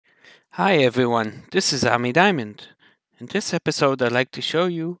Hi everyone, this is Ami Diamond. In this episode, I'd like to show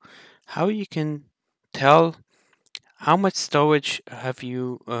you how you can tell how much storage have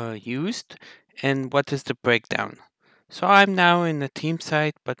you used and what is the breakdown. So I'm now in the team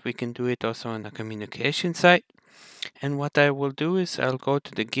site, but we can do it also on the communication site. And what I will do is I'll go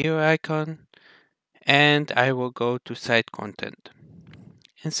to the gear icon and I will go to site content.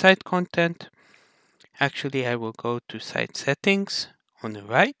 In site content, actually I will go to site settings on the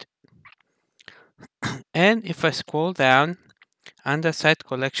right. And if I scroll down under Site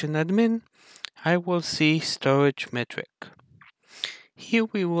Collection Admin, I will see Storage Metric. Here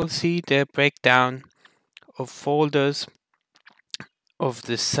we will see the breakdown of folders of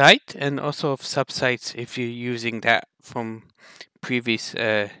the site and also of subsites if you're using that from previous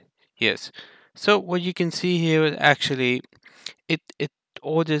years. So what you can see here actually it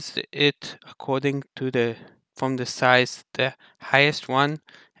orders it according to from the size the highest one,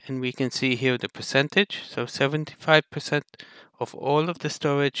 and we can see here the percentage. So 75% of all of the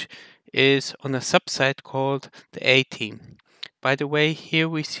storage is on a subsite called the A team. By the way, here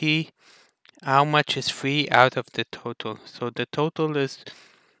we see how much is free out of the total. So the total is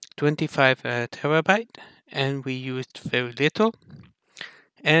 25 terabyte and we used very little.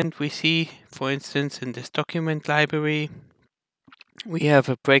 And we see, for instance, in this document library, we have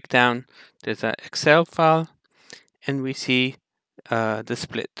a breakdown. There's an Excel file and we see the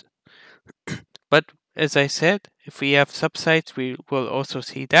split. But as I said, if we have subsites, we will also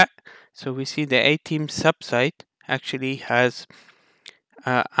see that. So we see the A-Team subsite actually has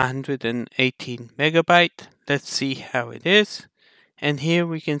 118 megabyte. Let's see how it is. And here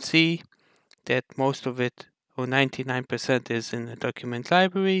we can see that most of it, or 99%, is in the document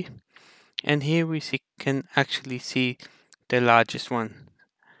library. And here we can actually see the largest one.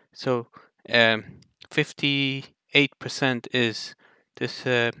 So 58% is this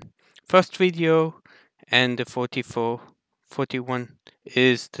first video, and the 41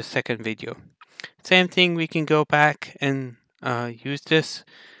 is the second video. Same thing, we can go back and use this.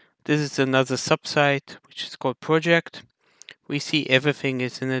 This is another subsite which is called project. We see everything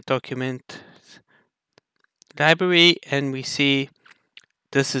is in the document library, and we see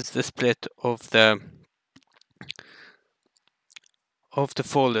this is the split of the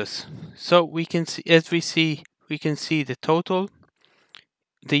folders. So we can see, we can see the total,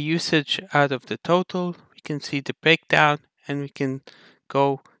 the usage out of the total, we can see the breakdown, and we can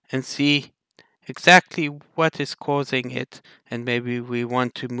go and see exactly what is causing it, and maybe we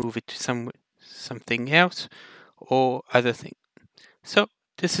want to move it to something else or other thing. So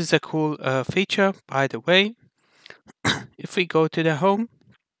this is a cool feature, by the way. If we go to the home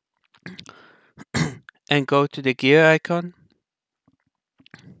and go to the gear icon,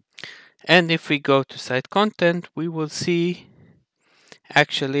 and if we go to site content, we will see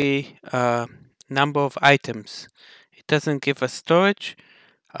actually number of items. It doesn't give us storage,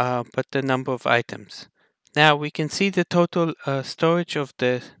 but the number of items. Now we can see the total storage of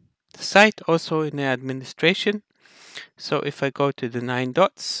the site also in the administration. So if I go to the 9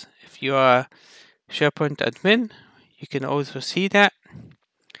 dots, if you are SharePoint admin, you can also see that.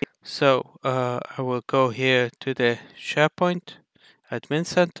 So I will go here to the SharePoint admin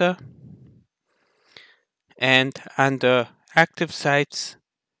center, and under active sites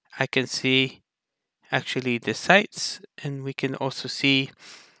I can see actually the sites, and we can also see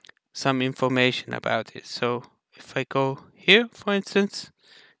some information about it. So if I go here, for instance,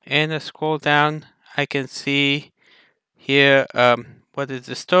 and I scroll down, I can see here what is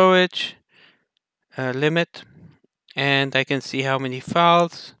the storage limit, and I can see how many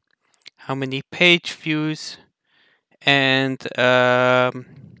files, how many page views, and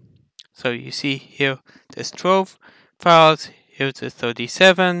so you see here there's 12 files, here's the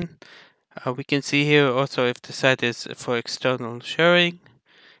 37. We can see here also if the site is for external sharing,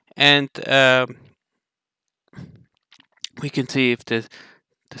 and we can see if the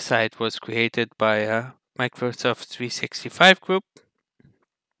site was created by a Microsoft 365 group.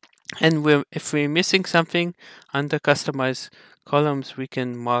 And if we're missing something under customize columns, we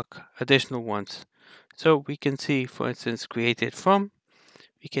can mark additional ones. So we can see, for instance, created from.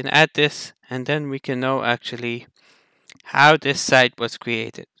 We can add this, and then we can know actually how this site was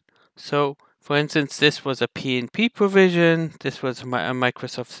created. So, for instance, this was a PNP provision, this was a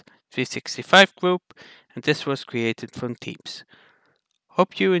Microsoft 365 group, and this was created from Teams.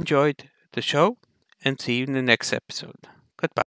 Hope you enjoyed the show, and see you in the next episode. Goodbye.